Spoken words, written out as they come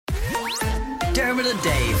Dermot and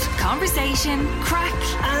Dave. Conversation, crack,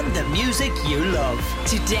 And the music you love.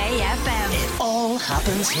 Today FM. It all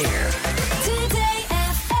happens here. Today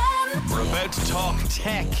FM. We're about to talk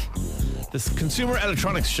tech. This Consumer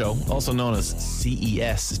Electronics Show, also known as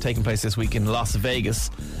CES, is taking place this week in Las Vegas.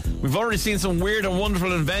 We've already seen some weird and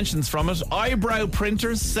wonderful inventions from it. Eyebrow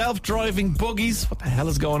printers, self-driving buggies. What the hell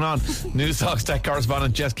is going on? News Talk's tech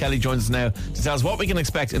correspondent Jess Kelly joins us now to tell us what we can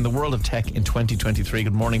expect in the world of tech in 2023.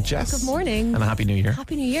 Good morning, Jess. Good morning. And a Happy New Year.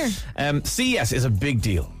 Happy New Year. CES is a big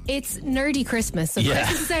deal. It's nerdy Christmas. So Yeah.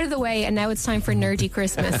 Christmas is out of the way and now it's time for nerdy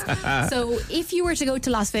Christmas. So if you were to go to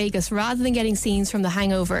Las Vegas, rather than getting scenes from The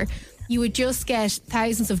Hangover, you would just get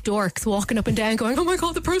thousands of dorks walking up and down going, oh my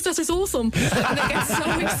God, the processor's awesome. And they get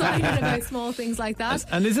so excited about small things like that.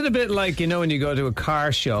 And is it a bit like, you know, when you go to a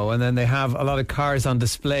car show and then they have a lot of cars on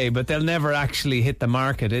display, but they'll never actually hit the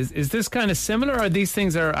market? Is this kind of similar, or these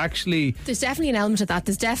things are actually... There's definitely an element of that.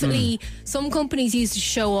 There's definitely some companies use to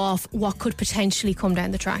show off what could potentially come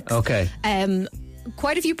down the tracks. Okay.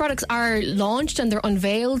 Quite a few products are launched and they're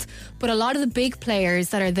unveiled, but a lot of the big players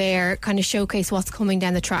that are there kind of showcase what's coming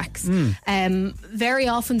down the tracks. Very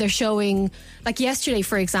often they're showing, like yesterday,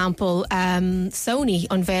 for example, Sony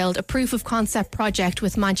unveiled a proof of concept project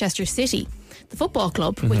with Manchester City, the football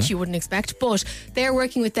club, which you wouldn't expect, but they're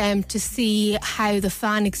working with them to see how the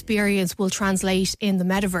fan experience will translate in the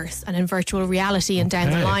metaverse and in virtual reality and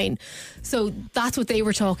down the line. So that's what they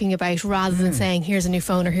were talking about, rather than saying here's a new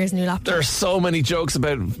phone or here's a new laptop. There are so many jokes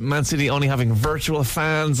about Man City only having virtual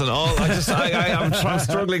fans and all. I'm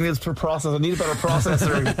struggling with this process. I need a better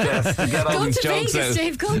processor, Jess, to get all Go these to jokes Vegas, out.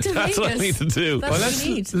 Dave, go to That's Vegas. what I need to do. That's what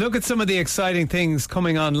you need. Look at some of the exciting things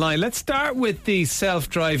coming online. Let's start with the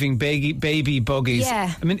self-driving baby buggies.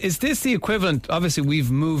 Yeah. I mean, is this the equivalent? Obviously,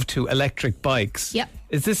 we've moved to electric bikes. Yep.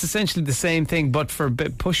 Is this essentially the same thing, but for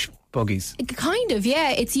push buggies? Kind of,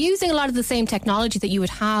 yeah. It's using a lot of the same technology that you would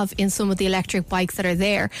have in some of the electric bikes that are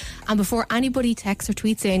there. And before anybody texts or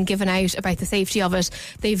tweets in giving out about the safety of it,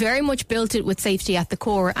 they very much built it with safety at the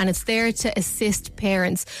core, and it's there to assist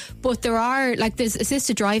parents. But there's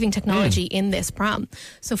assisted driving technology in this pram.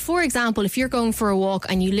 So for example, if you're going for a walk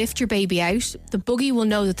and you lift your baby out, the buggy will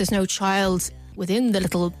know that there's no child within the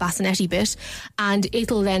little bassinetti bit, and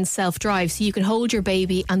it'll then self-drive, so you can hold your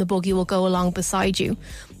baby and the buggy will go along beside you.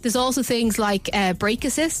 There's also things like brake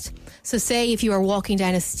assist. So say if you are walking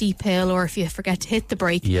down a steep hill or if you forget to hit the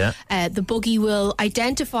brake, the buggy will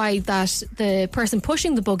identify that the person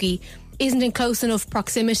pushing the buggy isn't in close enough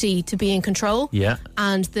proximity to be in control,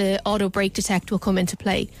 and the auto brake detect will come into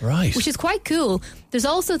play, which is quite cool. There's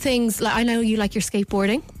also things like, I know you like your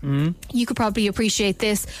skateboarding. You could probably appreciate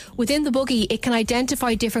this. Within the buggy, it can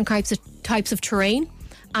identify different types of terrain,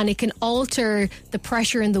 and it can alter the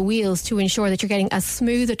pressure in the wheels to ensure that you're getting as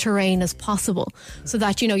smooth a terrain as possible, so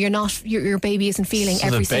that your baby isn't feeling So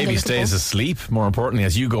every the single baby little stays bump. asleep, more importantly,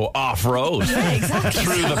 as you go off-road Exactly.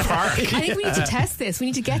 through the park. I think we need to test this. We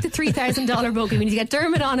need to get the $3,000 buggy. We need to get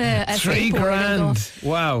Dermot on a skateboard and go.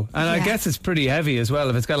 Wow. And I guess it's pretty heavy as well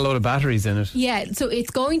if it's got a load of batteries in it. Yeah, so it's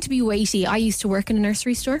going to be weighty. I used to work in a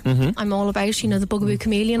nursery store. I'm all about, the bugaboo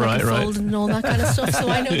chameleon, I can fold and all that kind of stuff. So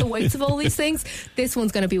I know the weights of all these things. This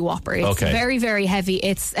one's going to be a whopper. It's very, very heavy.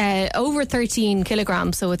 It's over 13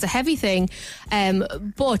 kilograms, so it's a heavy thing.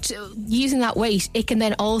 But using that weight, it can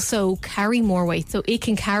then also carry more weight. So it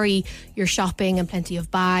can carry your shopping and plenty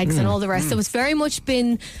of bags and all the rest. So it's very much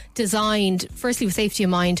been designed, firstly with safety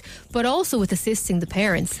in mind, but also with assisting the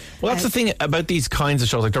parents. Well, that's the thing about these kinds of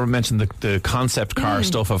shows. Like Dermot mentioned the concept car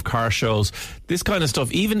stuff of car shows. This kind of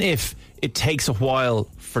stuff, even if it takes a while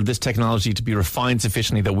for this technology to be refined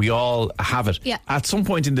sufficiently that we all have it, at some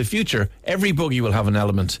point in the future, every buggy will have an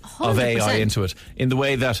element 100%. of AI into it, in the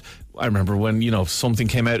way that I remember when, something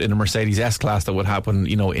came out in a Mercedes S-Class that would happen,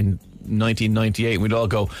 in 1998, we'd all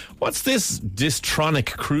go, what's this Distronic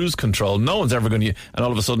cruise control? No one's ever going to, and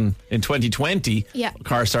all of a sudden in 2020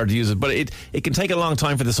 cars started to use it, but it can take a long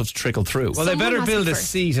time for this stuff to trickle through. Well, they better build a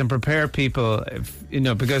seat and prepare people,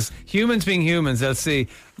 because humans being humans, they'll see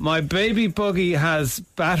my baby buggy has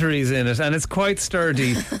batteries in it and it's quite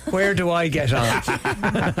sturdy. Where do I get on?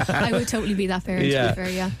 I would totally be that parent, to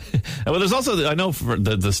be fair, Well, there's also, I know for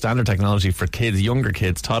the standard technology for kids, younger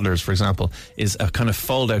kids, toddlers, for example, is a kind of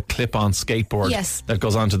fold-out clip-on skateboard that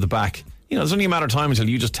goes onto the back. There's only a matter of time until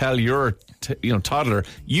you just tell your toddler,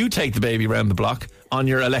 you take the baby around the block, on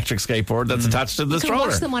your electric skateboard that's attached to the You can stroller.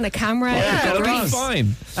 watch them on a camera. Yeah, They're that'll be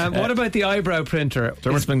great. fine. What about the eyebrow printer?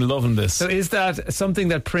 Dermot's been loving this. So is that something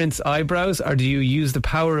that prints eyebrows, or do you use the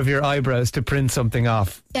power of your eyebrows to print something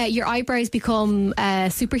off? Your eyebrows become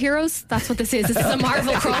superheroes. That's what this is. This is a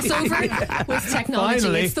Marvel crossover with technology.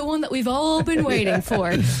 Finally. It's the one that we've all been waiting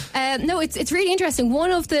for. No, it's really interesting.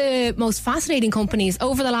 One of the most fascinating companies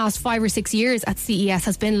over the last 5 or 6 years at CES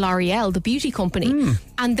has been L'Oreal, the beauty company.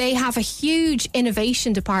 And they have a huge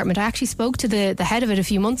innovation department. I actually spoke to the head of it a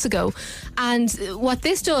few months ago. And what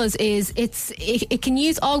this does is it can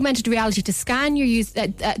use augmented reality to scan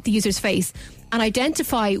the user's face and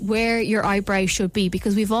identify where your eyebrow should be,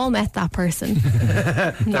 because we've all met that person.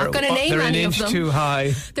 I'm not going to name They're an any of inch them. too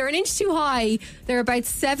high. They're an inch too high. They're about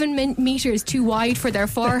 7 meters too wide for their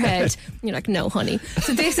forehead. You're like, no, honey.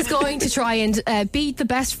 So this is going to try and be the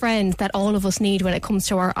best friend that all of us need when it comes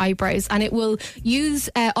to our eyebrows. And it will use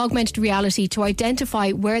augmented reality to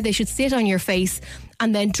identify where they should sit on your face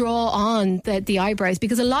and then draw on the eyebrows.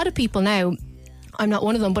 Because a lot of people now, I'm not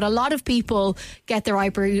one of them, but a lot of people get their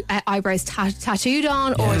eyebrows tattooed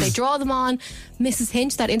on, or they draw them on. Mrs.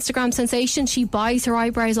 Hinch, that Instagram sensation, she buys her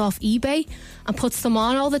eyebrows off eBay and puts them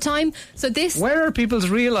on all the time. So this, Where are people's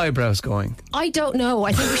real eyebrows going? I don't know.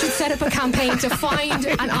 I think we should set up a campaign to find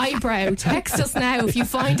an eyebrow. Text us now if you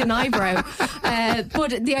find an eyebrow.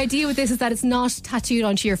 But the idea with this is that it's not tattooed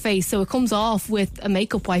onto your face, so it comes off with a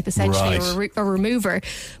makeup wipe essentially, Right. or a remover.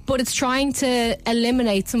 But it's trying to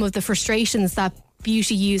eliminate some of the frustrations that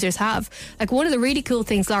beauty users have. Like, one of the really cool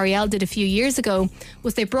things L'Oreal did a few years ago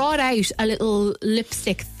was they brought out a little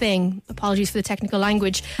lipstick thing, apologies for the technical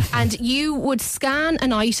language, and you would scan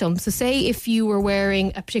an item. So say if you were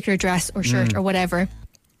wearing a particular dress or shirt or whatever,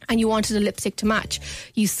 and you wanted a lipstick to match,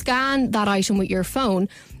 you scan that item with your phone.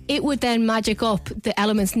 It would then magic up the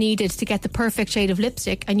elements needed to get the perfect shade of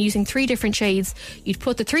lipstick, and using 3 different shades, you'd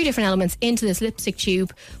put the 3 different elements into this lipstick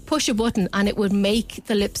tube, push a button, and it would make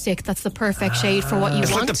the lipstick that's the perfect shade for what you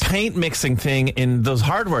It's want. like the paint mixing thing in those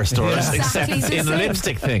hardware stores, Yeah. except Exactly the in the same.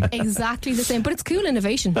 lipstick thing. Exactly the same, but it's cool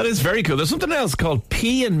innovation. That is very cool. There's something else called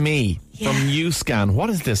P and Me from UScan. What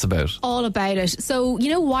is this about? All about it. So, you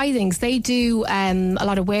know, Withings, they do a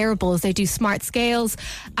lot of wearables, they do smart scales,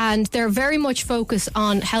 and they're very much focused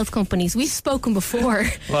on health companies. We've spoken before.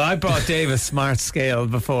 Well, I brought Dave a smart scale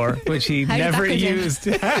before, which he How did never that go down?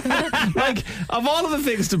 used. Like, of all of the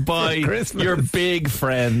things to buy Christmas. your big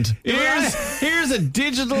friend, here's a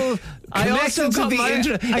digital I also connection to got the my-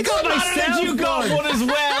 internet. I It got doesn't matter that myself you got one. one as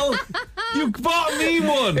well. You bought me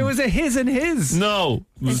one. It was a his and his. No,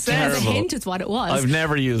 it was As a terrible. hint is what it was. I've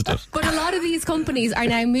never used it. But a lot of these companies are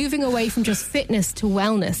now moving away from just fitness to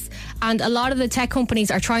wellness. And a lot of the tech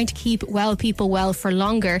companies are trying to keep well people well for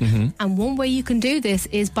longer. And one way you can do this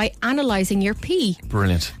is by analysing your pee.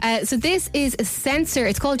 Brilliant. So this is a sensor.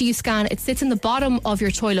 It's called UScan. It sits in the bottom of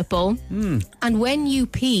your toilet bowl. And when you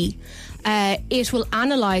pee, it will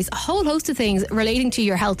analyse a whole host of things relating to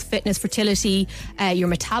your health, fitness, fertility, your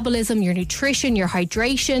metabolism, your nutrition, your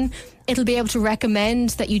hydration. It'll be able to recommend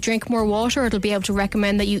that you drink more water. It'll be able to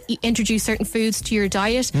recommend that you introduce certain foods to your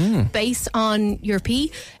diet based on your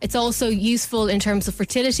pee. It's also useful in terms of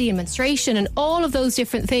fertility and menstruation and all of those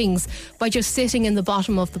different things by just sitting in the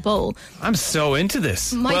bottom of the bowl. I'm so into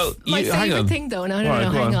this. My Well, hang favourite on. thing though, no, All right,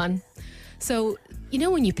 go hang on. on. So, you know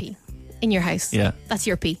when you pee in your house? Yeah. That's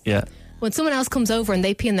your pee. Yeah. When someone else comes over and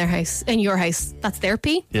they pee in their house, in your house, that's their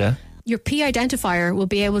pee. Yeah. Your pee identifier will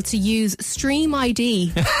be able to use Stream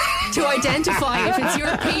ID to identify if it's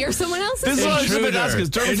your pee or someone else's This is pee. what I was about to ask, because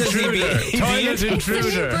Dermot says he'd be- Intruder. he'd be Toilet into- It's the new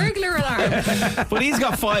intruder. burglar alarm. But he's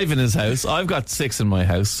got 5 in his house. I've got 6 in my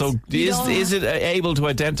house. So is it able to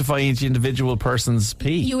identify each individual person's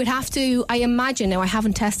pee? You would have to, I imagine, now I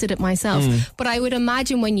haven't tested it myself, but I would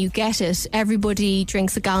imagine when you get it, everybody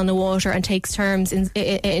drinks a gallon of water and takes turns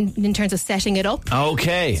in terms of setting it up.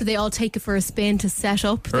 Okay. So they all take it for a spin to set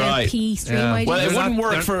up their Right. pee Stream Yeah. ID. Well, it They're wouldn't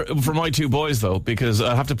not- work for my 2 boys though, because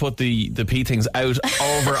I have to put the pee things out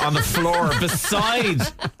over on the floor beside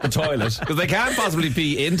the toilet, because they can't possibly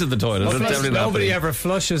pee into the toilet. It's Plus, definitely not nobody happening. ever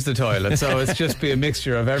flushes the toilet, so it's just be a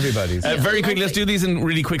mixture of everybody's. Very quick, let's do these in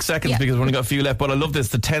really quick seconds Yeah. because we've only got a few left. But I love this,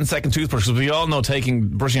 the 10-second toothbrush, because we all know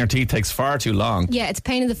brushing our teeth takes far too long. Yeah, it's a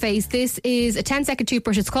pain in the face. This is a 10-second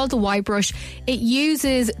toothbrush. It's called the Y Brush. It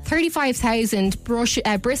uses 35,000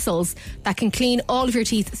 bristles that can clean all of your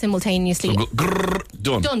teeth simultaneously.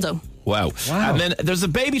 Done. Dunzo. Wow. And then there's a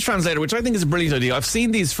baby translator, which I think is a brilliant idea. I've seen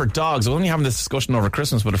these for dogs. I was only having this discussion over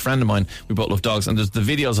Christmas with a friend of mine. We both love dogs, and there's the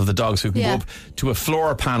videos of the dogs who can Yeah. go up to a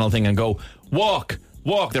floor panel thing and go, walk.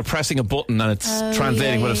 They're pressing a button and it's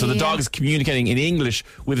translating yeah, with it. So the yeah, dog yeah. is communicating in English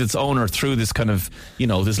with its owner through this kind of,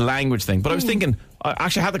 this language thing. But I was thinking, I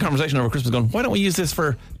actually had the conversation over Christmas going, why don't we use this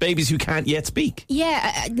for babies who can't yet speak?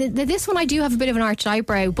 Yeah, this one I do have a bit of an arched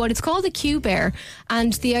eyebrow, but it's called the Q Bear,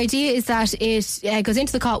 and the idea is that it goes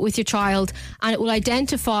into the cot with your child and it will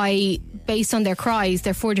identify based on their cries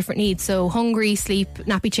their 4 different needs, so hungry, sleep,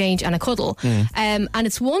 nappy change and a cuddle. And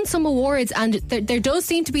it's won some awards, and there does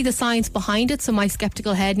seem to be the science behind it, so my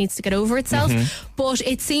sceptical head needs to get over itself, but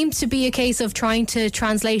it seems to be a case of trying to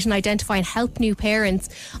translate and identify and help new parents.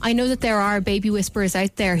 I know that there are baby whisperers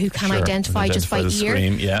out there who can identify just by the ear,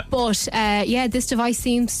 scream, yeah. But this device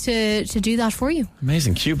seems to do that for you.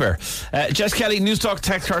 Amazing. Q Bear. Jess Kelly, News Talk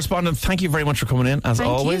tech correspondent, thank you very much for coming in, as Thank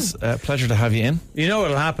always. Pleasure to have you in. You know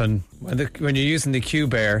what'll happen when you're using the Q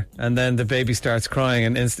Bear and then the baby starts crying,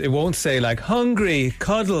 and it won't say like hungry,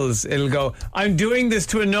 cuddles. It'll go, I'm doing this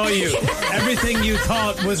to annoy you. Everything you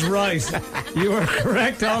thought was right. You were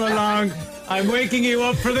correct all along. I'm waking you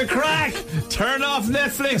up for the crack. Turn off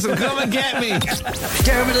Netflix and come and get me.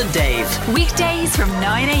 Dermot and Dave. Weekdays from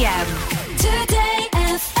 9 a.m. Today